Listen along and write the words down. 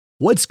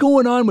What's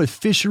going on with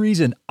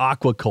fisheries and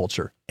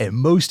aquaculture? And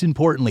most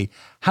importantly,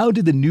 how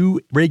did the new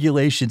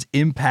regulations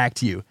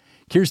impact you?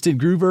 Kirsten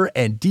Groover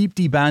and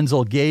Deepti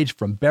Bansal-Gage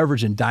from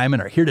Beverage and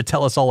Diamond are here to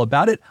tell us all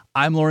about it.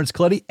 I'm Lawrence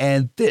Clutty,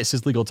 and this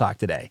is Legal Talk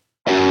Today.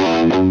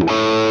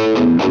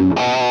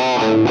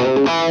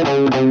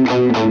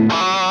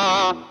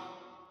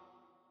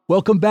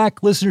 Welcome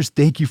back, listeners.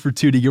 Thank you for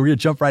tuning in. We're going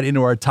to jump right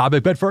into our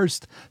topic. But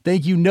first,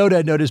 thank you,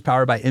 Noda. Noda is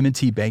powered by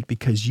M&T Bank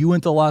because you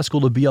went to law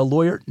school to be a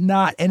lawyer,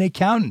 not an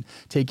accountant.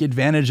 Take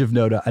advantage of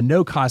Noda, a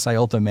no-cost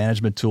IOLTA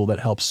management tool that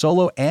helps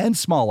solo and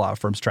small law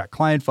firms track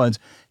client funds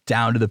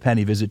down to the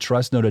penny. Visit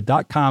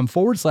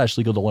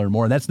trustnoda.com/legal to learn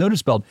more. And that's Noda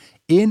spelled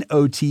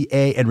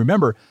N-O-T-A. And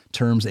remember,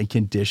 terms and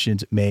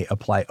conditions may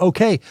apply.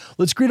 Okay,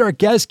 let's greet our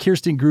guests,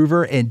 Kirsten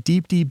Groover and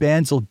Deepti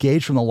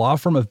Bansal-Gage from the law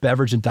firm of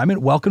Beverage and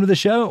Diamond. Welcome to the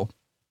show.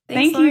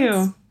 Thank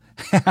you.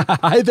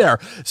 Hi there.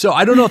 So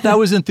I don't know if that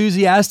was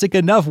enthusiastic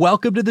enough.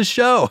 Welcome to the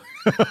show.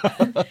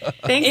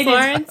 Thanks,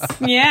 Lawrence.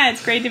 Yeah,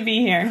 it's great to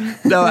be here.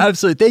 No,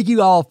 absolutely. Thank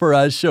you all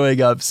for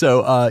showing up.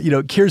 So,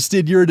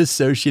 Kirsten, you're an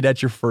associate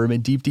at your firm,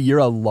 and Deepti, you're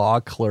a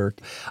law clerk.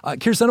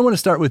 Kirsten, I want to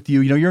start with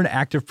you. You're in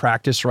active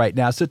practice right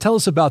now. So tell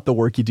us about the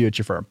work you do at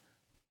your firm.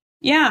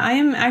 Yeah, I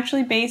am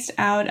actually based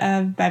out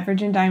of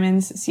Beverage and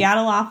Diamond's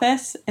Seattle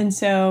office. And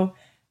so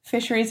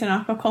fisheries and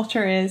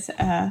aquaculture is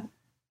a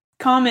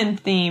common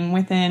theme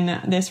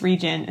within this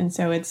region. And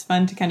so it's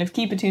fun to kind of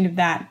keep attuned of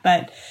that.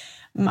 But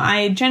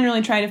I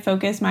generally try to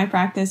focus my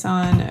practice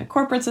on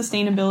corporate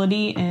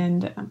sustainability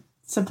and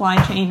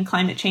supply chain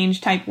climate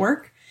change type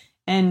work.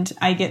 And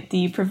I get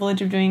the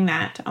privilege of doing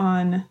that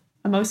on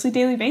a mostly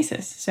daily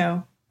basis.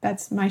 So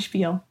that's my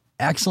spiel.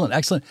 Excellent,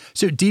 excellent.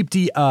 So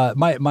Deepti,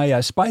 my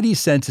spidey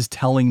sense is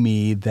telling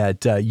me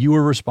that you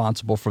were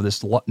responsible for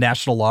this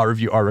National Law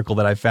Review article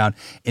that I found,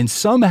 and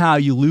somehow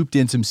you looped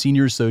in some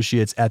senior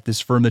associates at this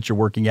firm that you're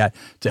working at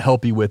to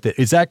help you with it.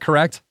 Is that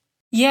correct?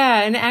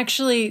 Yeah, and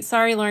actually,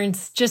 sorry,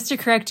 Lawrence, just to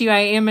correct you,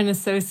 I am an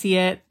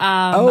associate.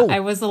 I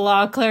was a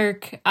law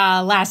clerk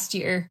last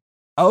year.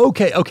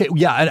 Okay.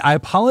 Yeah, and I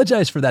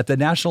apologize for that. The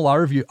National Law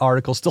Review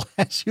article still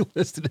has you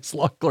listed as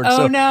law clerk.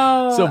 Oh,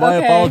 no. So my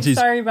apologies.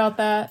 Sorry about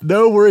that.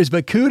 No worries,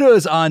 but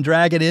kudos on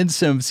dragging in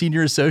some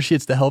senior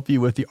associates to help you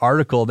with the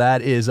article.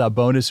 That is a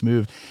bonus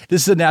move.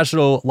 This is a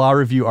National Law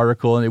Review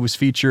article, and it was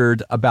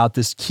featured about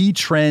this key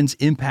trends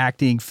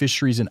impacting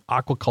fisheries and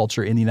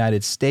aquaculture in the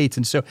United States.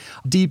 And so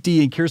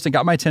Deepti and Kirsten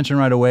got my attention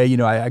right away.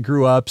 I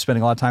grew up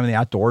spending a lot of time in the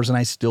outdoors, and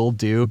I still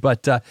do.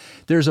 But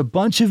there's a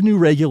bunch of new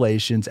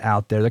regulations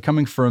out there. They're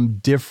coming from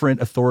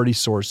different authority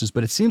sources,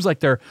 but it seems like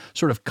they're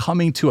sort of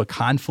coming to a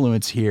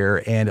confluence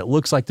here, and it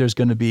looks like there's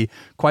going to be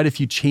quite a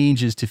few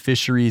changes to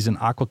fisheries and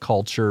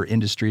aquaculture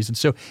industries. And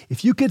so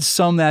if you could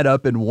sum that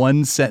up in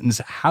one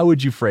sentence, how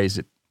would you phrase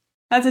it?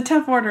 That's a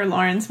tough order,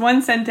 Lawrence.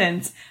 One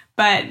sentence,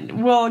 but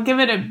we'll give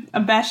it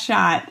a best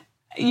shot.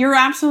 You're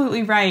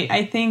absolutely right.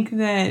 I think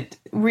that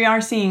we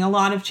are seeing a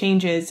lot of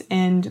changes,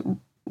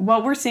 and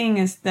what we're seeing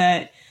is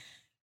that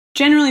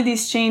generally,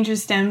 these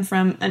changes stem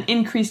from an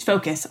increased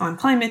focus on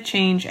climate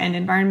change and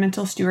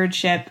environmental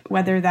stewardship,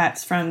 whether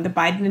that's from the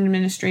Biden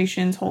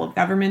administration's whole of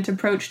government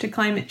approach to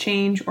climate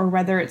change, or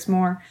whether it's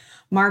more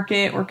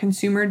market or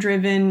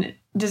consumer-driven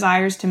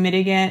desires to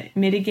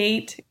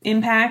mitigate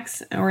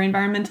impacts or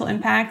environmental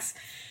impacts.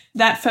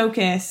 That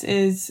focus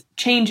is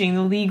changing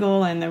the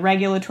legal and the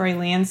regulatory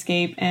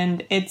landscape,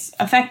 and it's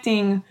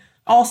affecting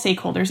all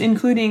stakeholders,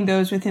 including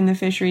those within the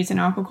fisheries and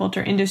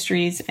aquaculture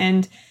industries.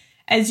 And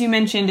as you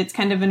mentioned, it's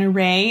kind of an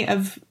array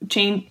of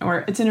change,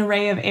 or it's an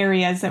array of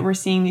areas that we're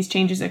seeing these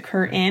changes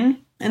occur in.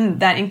 And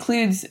that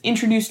includes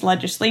introduced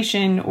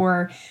legislation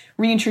or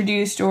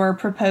reintroduced or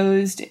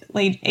proposed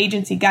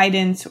agency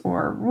guidance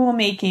or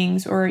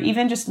rulemakings, or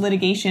even just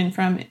litigation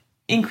from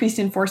increased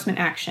enforcement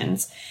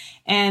actions.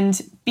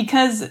 And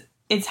because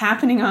it's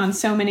happening on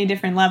so many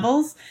different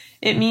levels,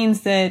 it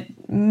means that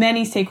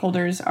many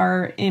stakeholders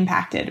are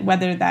impacted,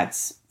 whether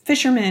that's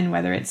fishermen,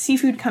 whether it's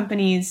seafood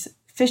companies,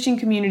 fishing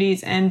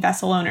communities, and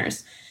vessel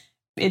owners.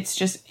 It's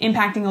just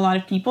impacting a lot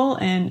of people,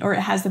 or it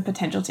has the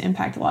potential to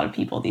impact a lot of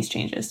people, these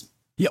changes.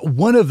 Yeah,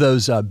 one of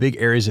those big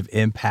areas of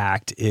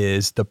impact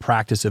is the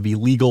practice of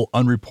illegal,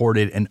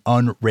 unreported, and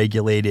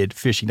unregulated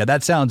fishing. Now,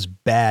 that sounds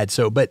bad.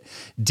 But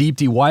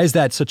Deepti, why is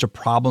that such a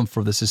problem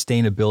for the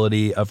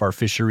sustainability of our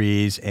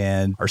fisheries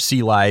and our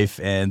sea life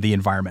and the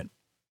environment?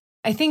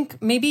 I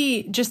think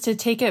maybe just to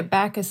take it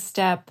back a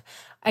step,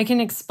 I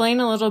can explain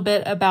a little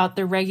bit about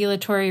the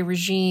regulatory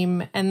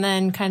regime and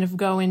then kind of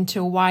go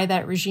into why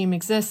that regime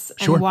exists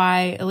and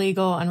why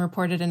illegal,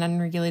 unreported, and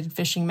unregulated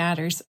fishing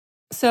matters.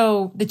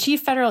 So the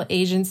chief federal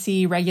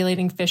agency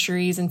regulating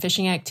fisheries and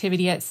fishing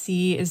activity at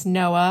sea is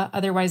NOAA,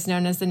 otherwise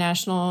known as the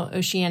National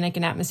Oceanic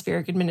and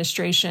Atmospheric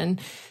Administration.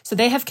 So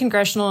they have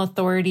congressional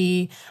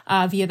authority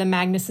via the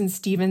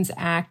Magnuson-Stevens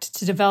Act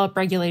to develop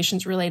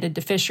regulations related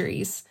to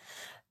fisheries.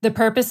 The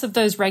purpose of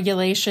those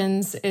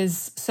regulations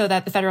is so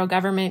that the federal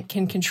government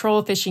can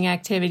control fishing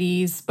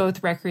activities,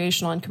 both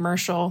recreational and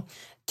commercial,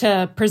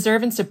 to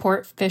preserve and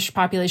support fish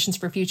populations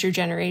for future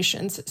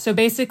generations. So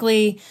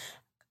basically,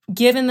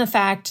 given the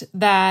fact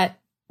that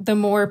the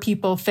more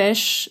people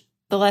fish,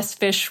 the less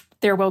fish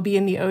there will be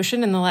in the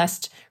ocean and the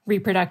less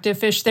reproductive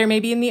fish there may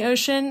be in the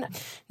ocean.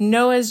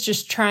 NOAA's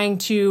just trying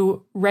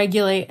to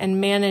regulate and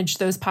manage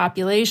those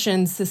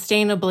populations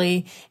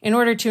sustainably in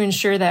order to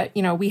ensure that,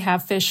 we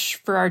have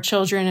fish for our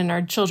children and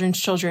our children's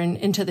children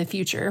into the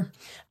future.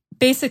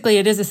 Basically,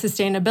 it is a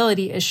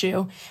sustainability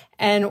issue.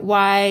 And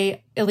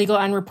why illegal,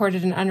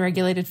 unreported, and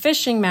unregulated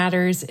fishing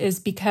matters is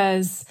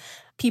because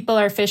people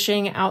are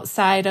fishing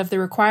outside of the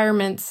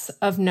requirements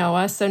of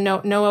NOAA. So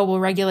NOAA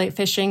will regulate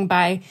fishing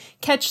by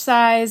catch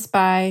size,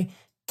 by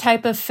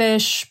type of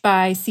fish,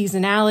 by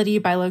seasonality,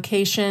 by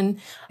location.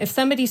 If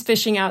somebody's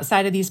fishing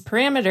outside of these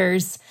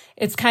parameters,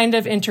 it's kind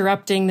of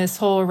interrupting this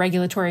whole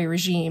regulatory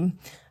regime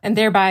and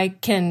thereby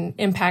can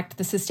impact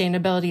the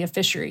sustainability of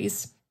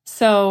fisheries.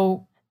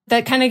 So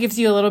that kind of gives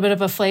you a little bit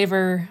of a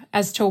flavor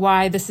as to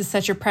why this is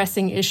such a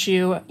pressing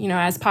issue,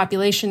 as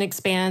population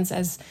expands,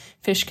 as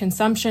fish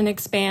consumption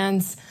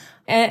expands,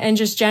 and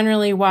just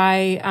generally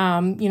why,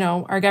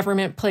 our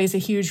government plays a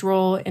huge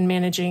role in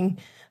managing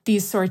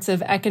these sorts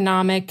of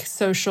economic,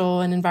 social,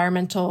 and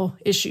environmental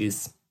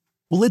issues.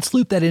 Well, let's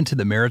loop that into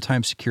the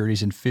Maritime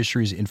Securities and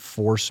Fisheries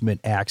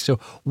Enforcement Act. So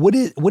what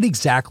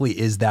exactly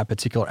is that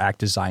particular act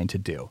designed to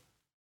do?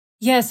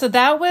 Yeah, so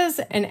that was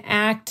an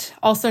act,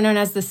 also known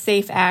as the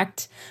SAFE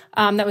Act,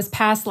 that was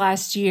passed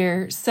last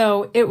year.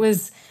 So it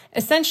was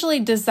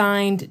essentially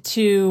designed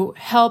to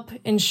help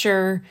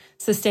ensure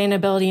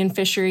sustainability in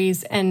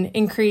fisheries and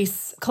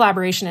increase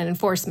collaboration and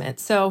enforcement.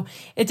 So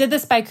it did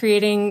this by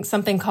creating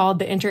something called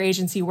the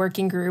Interagency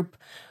Working Group,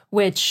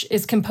 which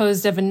is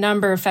composed of a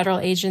number of federal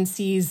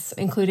agencies,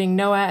 including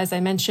NOAA, as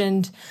I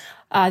mentioned,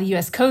 the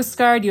U.S. Coast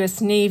Guard,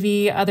 U.S.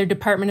 Navy, other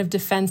Department of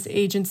Defense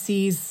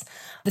agencies,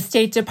 the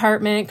State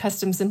Department,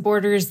 Customs and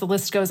Borders, the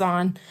list goes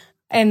on.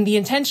 And the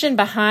intention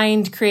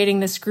behind creating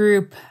this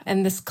group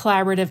and this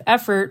collaborative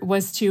effort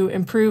was to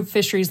improve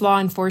fisheries law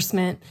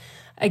enforcement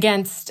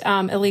against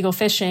illegal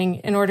fishing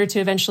in order to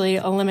eventually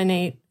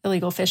eliminate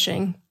illegal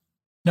fishing.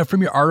 Now,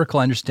 from your article,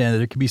 I understand that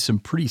there could be some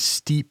pretty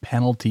steep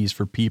penalties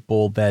for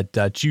people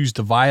that choose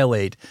to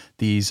violate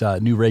these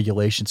new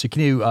regulations. So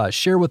can you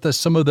share with us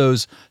some of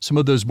those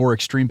more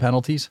extreme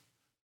penalties?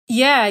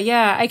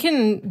 Yeah. I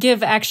can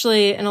give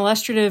actually an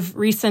illustrative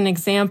recent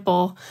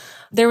example.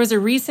 There was a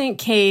recent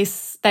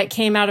case that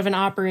came out of an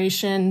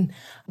operation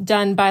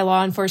done by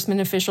law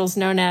enforcement officials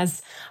known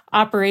as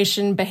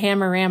Operation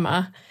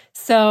Bahamarama.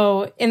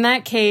 So in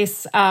that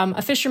case,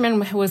 a fisherman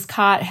was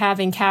caught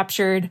having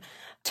captured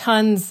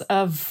tons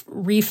of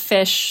reef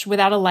fish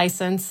without a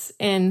license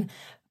in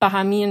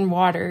Bahamian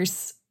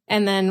waters,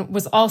 and then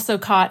was also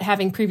caught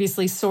having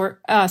previously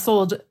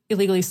sold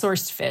illegally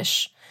sourced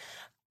fish.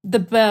 The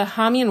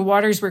Bahamian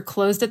waters were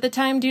closed at the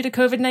time due to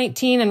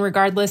COVID-19, and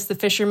regardless, the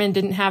fisherman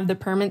didn't have the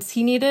permits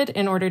he needed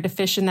in order to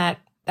fish in that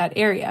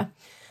area.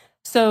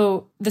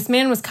 So this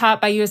man was caught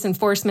by U.S.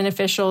 enforcement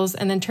officials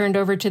and then turned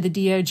over to the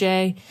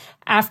DOJ.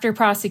 After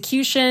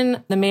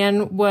prosecution, the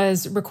man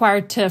was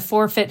required to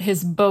forfeit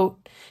his boat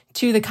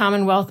to the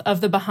Commonwealth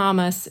of the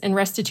Bahamas in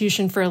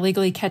restitution for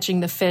illegally catching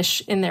the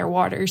fish in their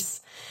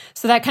waters.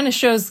 So that kind of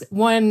shows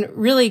one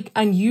really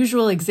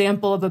unusual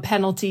example of a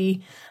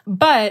penalty,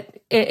 but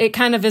it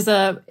kind of is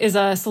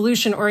a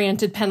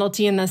solution-oriented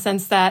penalty in the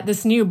sense that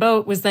this new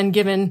boat was then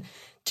given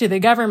to the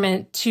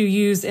government to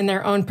use in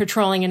their own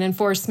patrolling and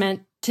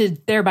enforcement to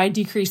thereby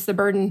decrease the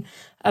burden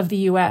of the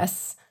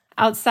U.S.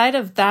 Outside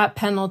of that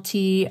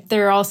penalty,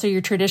 there are also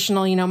your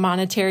traditional,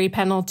 monetary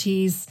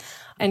penalties,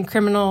 and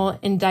criminal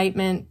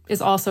indictment is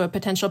also a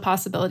potential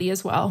possibility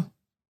as well.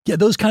 Yeah,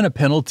 those kind of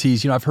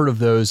penalties, I've heard of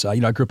those. I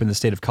grew up in the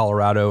state of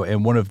Colorado,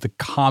 and one of the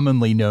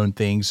commonly known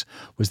things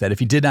was that if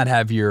you did not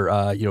have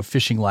your,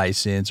 fishing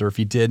license, or if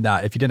you didn't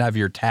have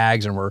your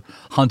tags and were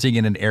hunting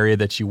in an area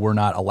that you were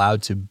not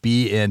allowed to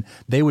be in,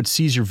 they would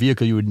seize your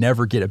vehicle. You would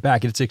never get it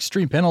back. It's an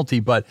extreme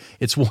penalty, but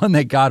it's one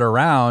that got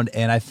around,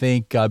 and I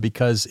think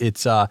because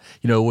it's, it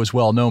was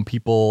well known,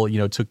 people,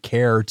 took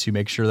care to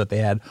make sure that they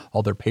had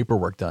all their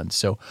paperwork done.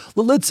 So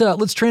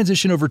let's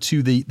transition over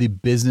to the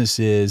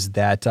businesses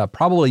that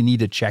probably need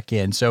to check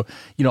in. So,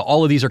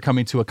 all of these are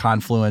coming to a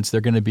confluence.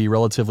 They're going to be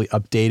relatively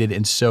updated.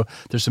 And so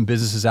there's some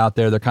businesses out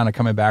there, they're kind of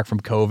coming back from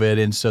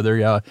COVID. And so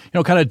they're,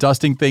 kind of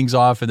dusting things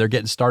off and they're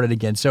getting started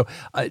again. So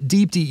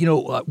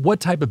Deepti,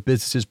 what type of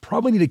businesses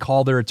probably need to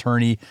call their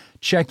attorney,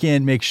 check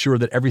in, make sure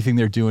that everything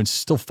they're doing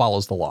still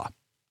follows the law?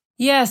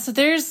 Yeah, so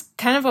there's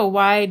kind of a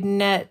wide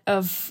net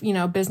of,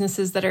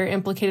 businesses that are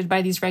implicated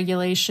by these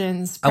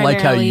regulations. I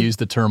like how you use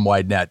the term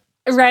wide net.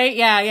 Right.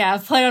 Yeah.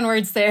 Play on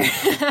words there.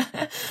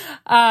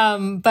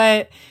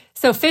 But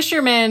so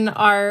fishermen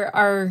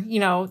are,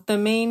 the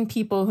main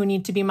people who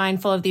need to be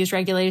mindful of these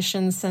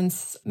regulations,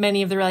 since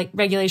many of the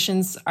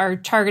regulations are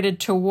targeted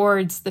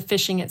towards the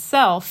fishing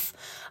itself.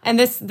 And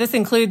this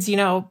includes,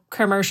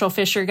 commercial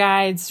fisher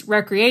guides,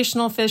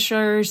 recreational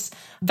fishers,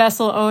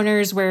 vessel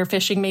owners where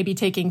fishing may be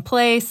taking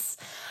place.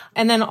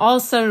 And then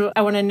also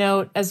I want to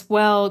note as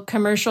well,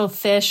 commercial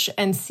fish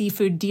and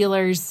seafood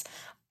dealers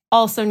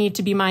also need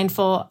to be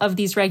mindful of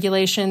these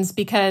regulations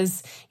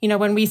because,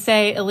 when we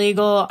say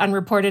illegal,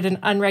 unreported, and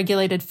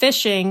unregulated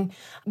fishing,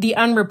 the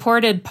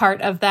unreported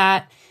part of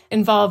that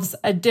involves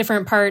a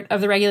different part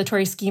of the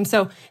regulatory scheme.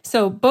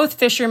 So both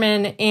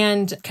fishermen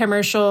and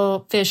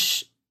commercial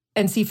fish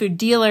and seafood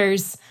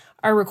dealers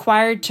are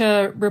required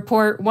to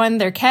report, one,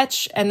 their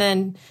catch, and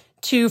then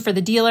two, for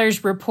the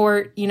dealers,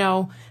 report,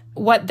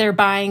 what they're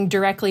buying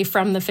directly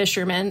from the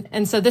fishermen.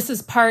 And so this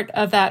is part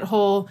of that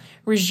whole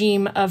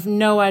regime of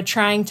NOAA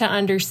trying to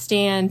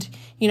understand,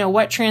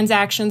 what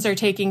transactions are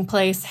taking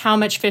place, how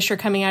much fish are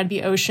coming out of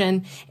the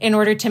ocean in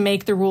order to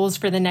make the rules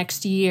for the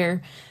next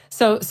year.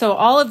 So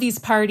all of these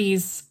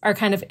parties are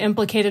kind of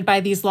implicated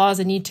by these laws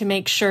and need to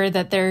make sure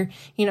that they're,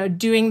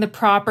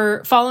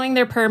 following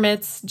their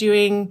permits,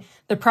 doing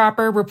the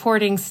proper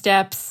reporting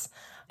steps,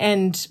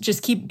 and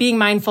just keep being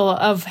mindful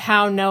of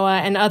how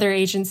NOAA and other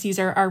agencies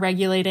are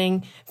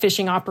regulating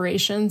fishing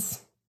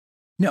operations.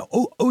 Now,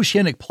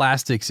 oceanic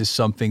plastics is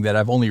something that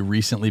I've only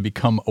recently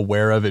become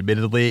aware of,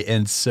 admittedly.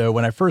 And so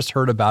when I first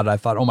heard about it, I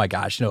thought, oh my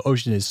gosh,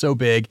 ocean is so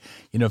big.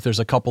 If there's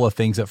a couple of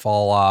things that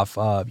fall off,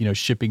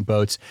 shipping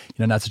boats,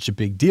 not such a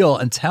big deal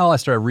until I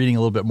started reading a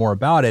little bit more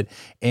about it.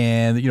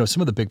 And,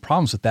 some of the big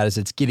problems with that is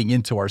it's getting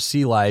into our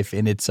sea life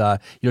and it's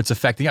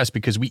affecting us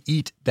because we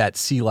eat that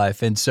sea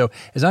life. And so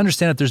as I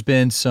understand it, there's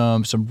been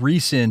some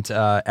recent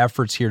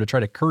efforts here to try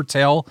to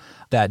curtail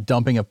that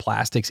dumping of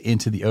plastics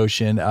into the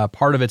ocean.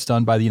 Part of it's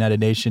done by the United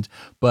Nations,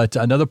 but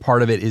another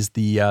part of it is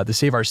the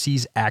Save Our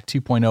Seas Act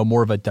 2.0,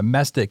 more of a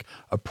domestic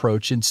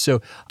approach. And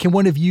so can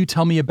one of you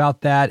tell me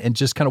about that and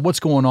just kind of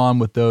what's going on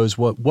with those?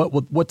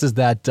 What does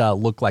that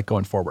look like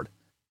going forward?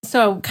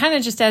 So kind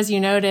of just as you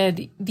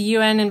noted, the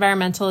UN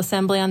Environmental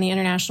Assembly on the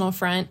international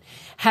front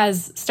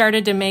has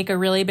started to make a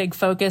really big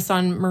focus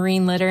on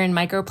marine litter and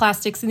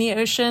microplastics in the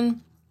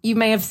ocean. You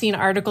may have seen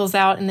articles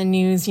out in the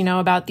news,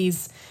 about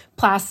these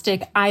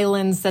plastic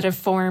islands that have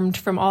formed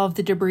from all of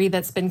the debris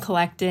that's been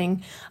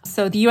collecting.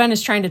 So the UN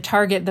is trying to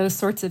target those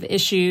sorts of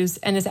issues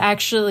and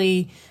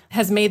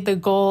has made the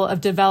goal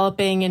of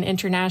developing an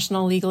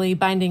international legally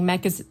binding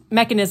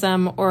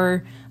mechanism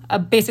or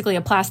basically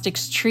a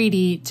plastics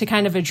treaty to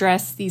kind of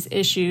address these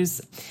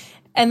issues.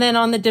 And then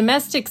on the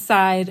domestic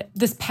side,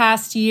 this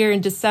past year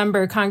in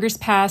December, Congress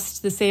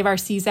passed the Save Our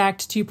Seas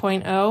Act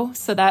 2.0.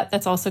 So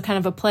that's also kind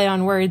of a play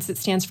on words. It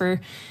stands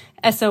for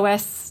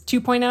SOS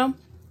 2.0.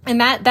 And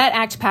that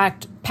act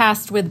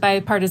passed with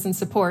bipartisan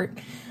support.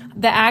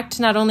 The act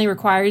not only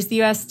requires the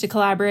U.S. to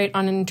collaborate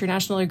on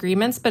international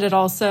agreements, but it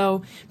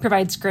also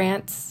provides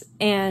grants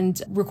and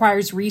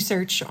requires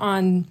research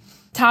on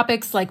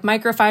topics like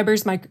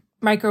microfibers,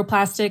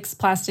 microplastics,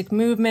 plastic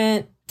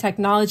movement,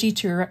 technology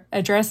to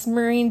address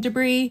marine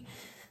debris,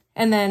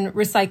 and then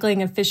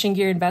recycling of fishing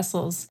gear and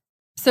vessels.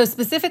 So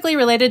specifically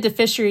related to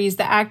fisheries,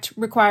 the act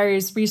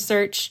requires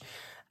research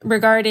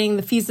regarding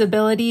the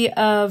feasibility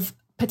of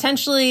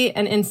potentially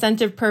an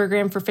incentive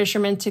program for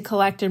fishermen to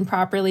collect and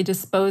properly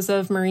dispose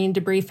of marine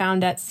debris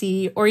found at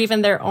sea, or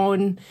even their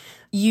own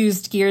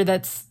used gear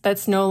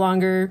that's no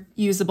longer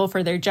usable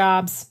for their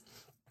jobs.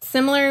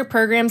 Similar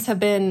programs have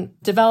been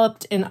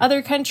developed in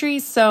other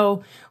countries.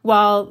 So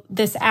while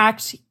this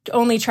act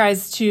only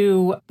tries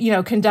to,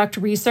 conduct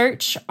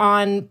research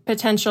on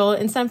potential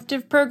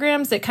incentive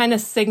programs, it kind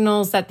of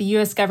signals that the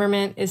U.S.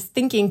 government is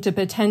thinking to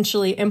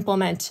potentially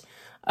implement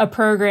a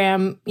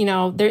program.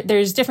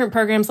 There's different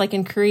programs, like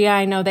in Korea,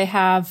 I know they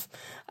have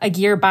a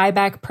gear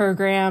buyback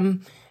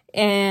program.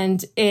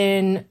 And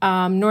in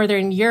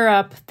Northern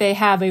Europe, they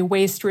have a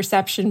waste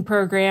reception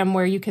program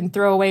where you can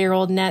throw away your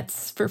old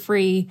nets for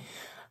free.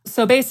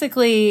 So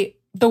basically,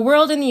 the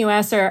world and the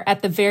U.S. are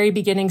at the very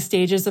beginning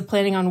stages of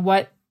planning on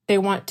what they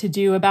want to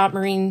do about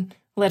marine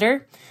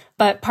litter.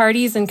 But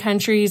parties and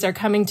countries are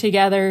coming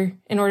together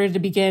in order to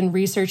begin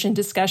research and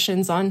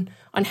discussions on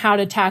how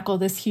to tackle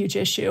this huge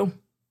issue.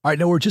 All right,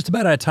 now we're just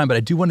about out of time, but I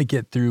do want to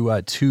get through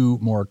two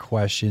more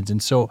questions.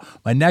 And so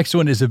my next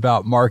one is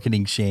about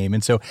marketing shame.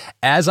 And so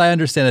as I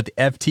understand it,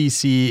 the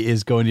FTC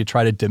is going to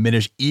try to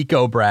diminish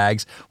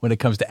eco-brags when it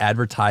comes to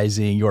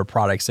advertising your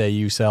product. Say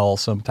you sell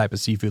some type of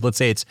seafood. Let's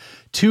say it's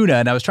tuna.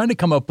 And I was trying to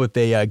come up with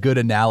a good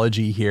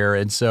analogy here.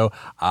 And so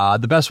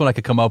the best one I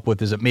could come up with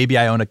is that maybe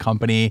I own a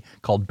company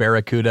called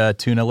Barracuda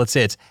Tuna. Let's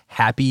say it's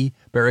Happy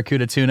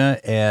Barracuda Tuna.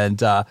 And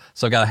so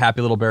I've got a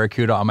happy little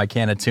Barracuda on my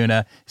can of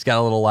tuna. He's got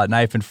a little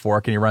knife and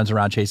fork, and he runs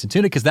around chasing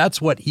tuna because that's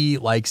what he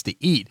likes to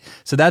eat.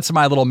 So that's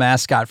my little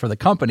mascot for the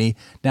company.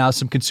 Now,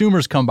 some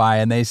consumers come by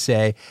and they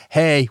say,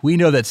 hey, we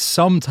know that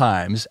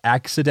sometimes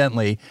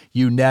accidentally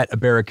you net a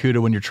Barracuda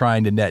when you're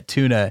trying to net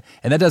tuna.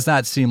 And that does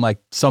not seem like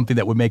something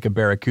that would make a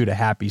Barracuda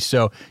happy.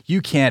 So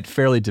you can't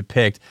fairly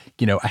depict,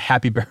 a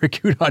happy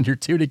Barracuda on your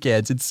tuna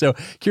cans. And so,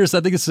 Kirsten,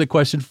 I think this is a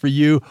question for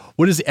you.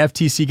 What is the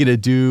FTC going to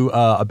do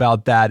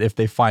about that if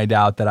they find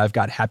out that I've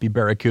got happy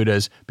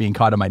Barracudas being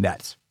caught in my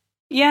nets?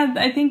 Yeah,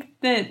 I think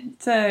that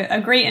it's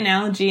a great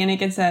analogy, and it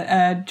gets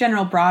a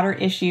general broader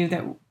issue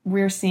that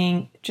we're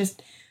seeing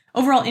just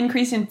overall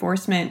increased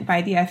enforcement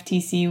by the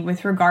FTC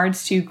with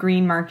regards to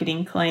green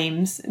marketing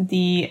claims.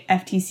 The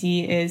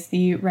FTC is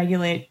the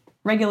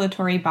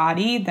regulatory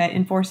body that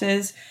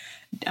enforces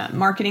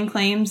marketing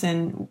claims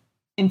and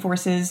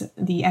enforces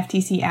the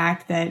FTC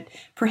Act that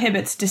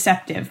prohibits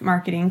deceptive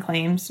marketing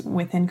claims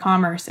within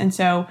commerce. And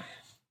so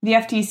the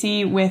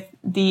FTC, with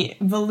the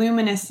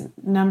voluminous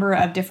number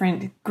of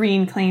different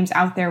green claims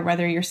out there,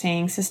 whether you're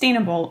saying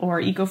sustainable or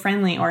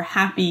eco-friendly or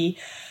happy,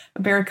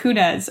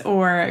 barracudas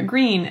or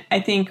green, I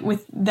think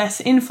with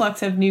this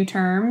influx of new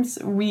terms,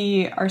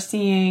 we are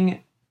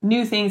seeing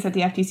new things that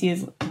the FTC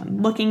is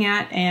looking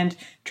at and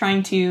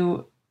trying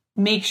to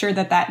make sure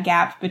that that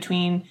gap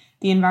between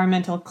the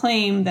environmental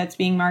claim that's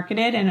being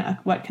marketed and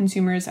what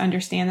consumers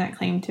understand that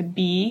claim to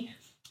be,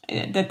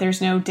 that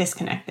there's no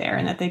disconnect there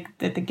and that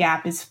the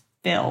gap is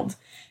filled.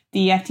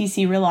 The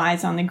FTC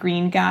relies on the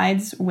green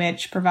guides,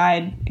 which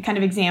provide kind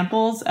of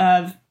examples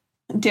of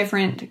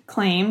different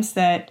claims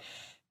that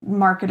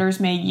marketers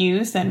may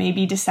use that may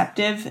be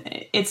deceptive.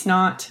 It's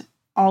not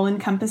all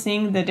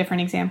encompassing, the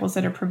different examples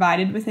that are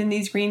provided within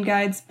these green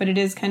guides, but it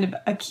is kind of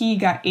a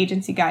key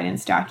agency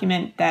guidance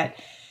document that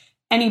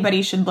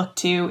anybody should look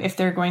to if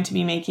they're going to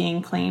be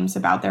making claims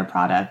about their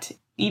product,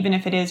 even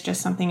if it is just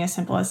something as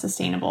simple as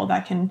sustainable.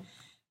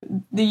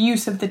 The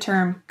use of the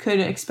term could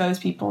expose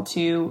people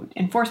to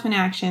enforcement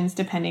actions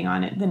depending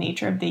on the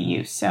nature of the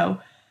use. So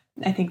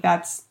I think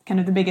that's kind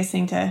of the biggest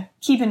thing to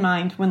keep in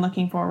mind when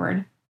looking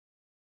forward.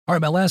 All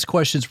right, my last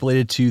question is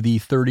related to the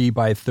 30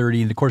 by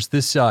 30. And of course,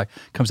 this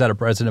comes out of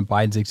President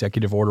Biden's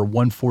executive order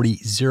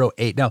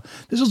 14008. Now,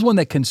 this was one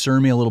that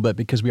concerned me a little bit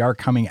because we are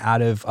coming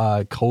out of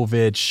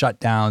COVID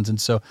shutdowns. And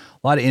so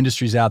a lot of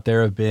industries out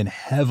there have been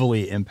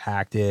heavily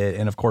impacted.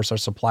 And of course, our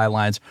supply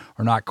lines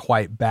are not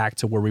quite back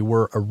to where we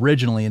were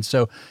originally. And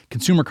so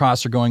consumer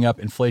costs are going up,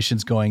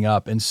 inflation's going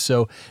up. And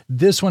so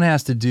this one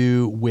has to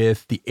do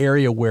with the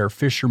area where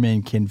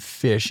fishermen can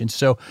fish. And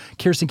so,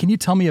 Kirsten, can you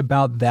tell me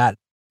about that?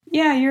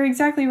 Yeah, you're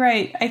exactly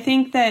right. I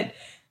think that,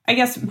 I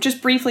guess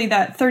just briefly,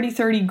 that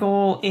 30-30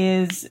 goal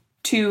is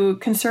to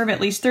conserve at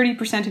least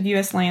 30% of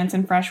U.S. lands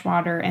and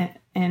freshwater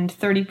and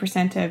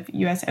 30% of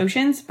U.S.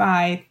 oceans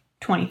by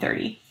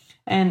 2030.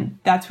 And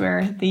that's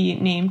where the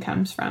name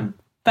comes from.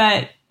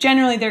 But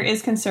generally, there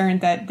is concern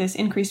that this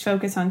increased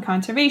focus on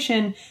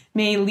conservation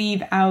may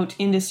leave out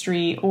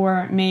industry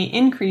or may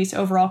increase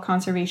overall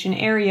conservation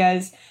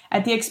areas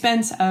at the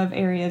expense of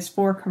areas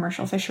for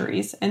commercial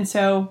fisheries. And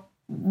so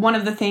one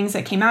of the things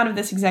that came out of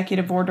this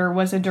executive order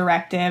was a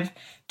directive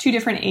to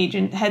different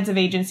heads of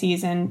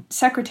agencies and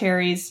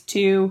secretaries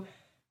to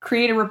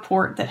create a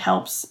report that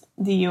helps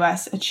the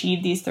U.S.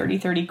 achieve these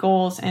 30-30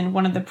 goals. And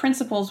one of the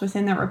principles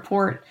within that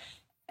report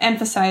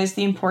emphasized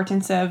the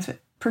importance of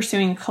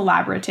pursuing a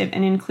collaborative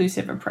and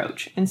inclusive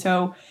approach. And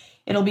so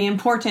it'll be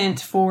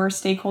important for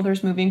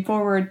stakeholders moving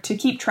forward to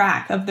keep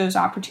track of those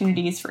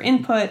opportunities for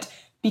input,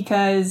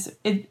 because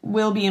it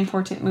will be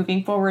important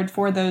moving forward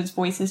for those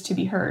voices to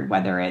be heard,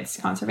 whether it's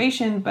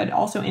conservation, but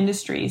also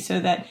industry, so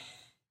that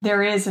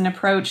there is an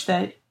approach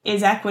that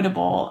is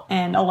equitable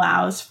and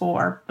allows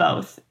for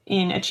both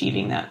in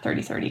achieving that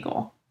 30-30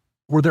 goal.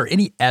 Were there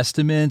any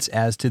estimates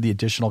as to the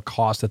additional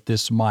cost that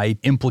this might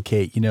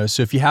implicate?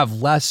 So if you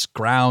have less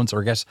grounds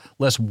or I guess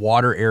less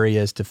water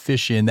areas to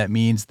fish in, that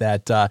means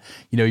that,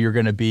 you're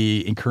going to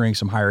be incurring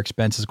some higher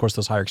expenses. Of course,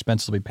 those higher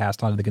expenses will be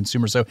passed on to the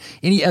consumer. So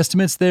any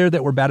estimates there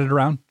that were batted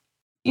around?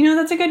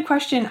 That's a good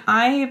question.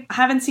 I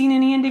haven't seen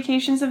any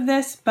indications of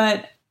this,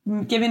 but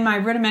given my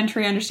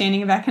rudimentary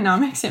understanding of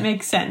economics, it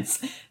makes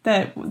sense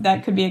that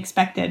that could be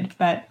expected,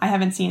 but I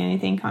haven't seen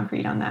anything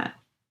concrete on that.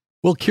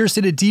 Well,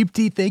 Kirsten and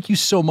Deepti, thank you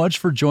so much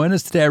for joining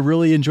us today. I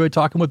really enjoyed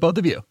talking with both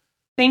of you.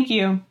 Thank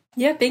you.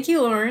 Yeah, thank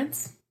you,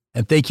 Lawrence.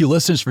 And thank you,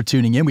 listeners, for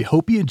tuning in. We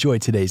hope you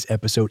enjoyed today's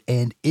episode.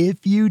 And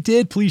if you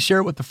did, please share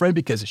it with a friend,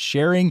 because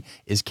sharing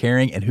is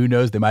caring. And who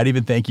knows, they might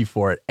even thank you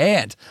for it.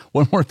 And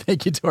one more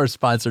thank you to our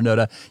sponsor,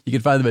 Nota. You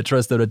can find them at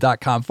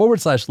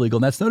trustnota.com/legal.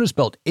 And that's Nota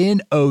spelled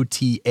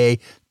Nota.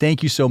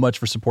 Thank you so much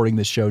for supporting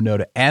this show,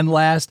 Nota. And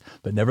last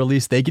but never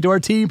least, thank you to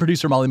our team,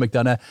 producer Molly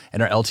McDonough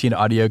and our LTN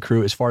audio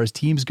crew. As far as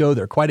teams go,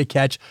 they're quite a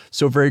catch.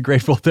 So very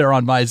grateful they're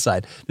on my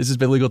side. This has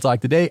been Legal Talk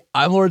Today.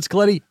 I'm Lawrence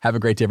Coletti. Have a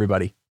great day,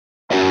 everybody.